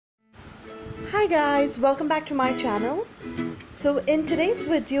Hi guys, welcome back to my channel. So in today's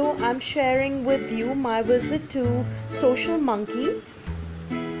video I'm sharing with you my visit to Social Monkey.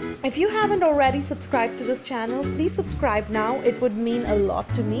 If you haven't already subscribed to this channel, please subscribe now. It would mean a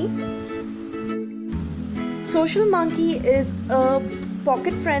lot to me. Social Monkey is a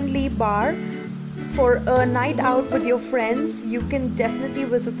pocket-friendly bar for a night out with your friends. You can definitely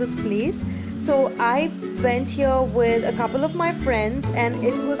visit this place. So I went here with a couple of my friends and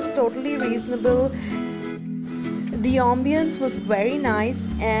it was totally reasonable. The ambience was very nice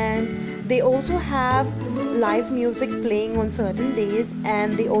and they also have live music playing on certain days,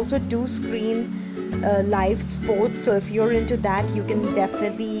 and they also do screen live sports. So if you're into that, you can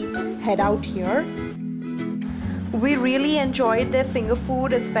definitely head out here. We really enjoyed their finger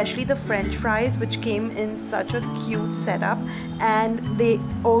food, especially the french fries, which came in such a cute setup, and they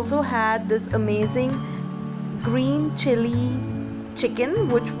also had this amazing green chili chicken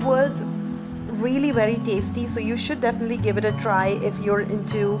which was really very tasty. So you should definitely give it a try if you're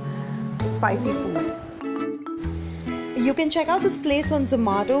into spicy food. You can check out this place on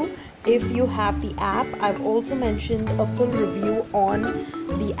Zomato if you have the app. I've also mentioned a full review on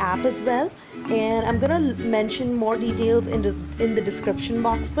the app as well, and I'm gonna mention more details in the description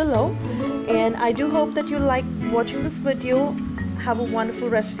box below. And I do hope that you like watching this video. Have a wonderful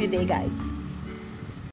rest of your day, guys.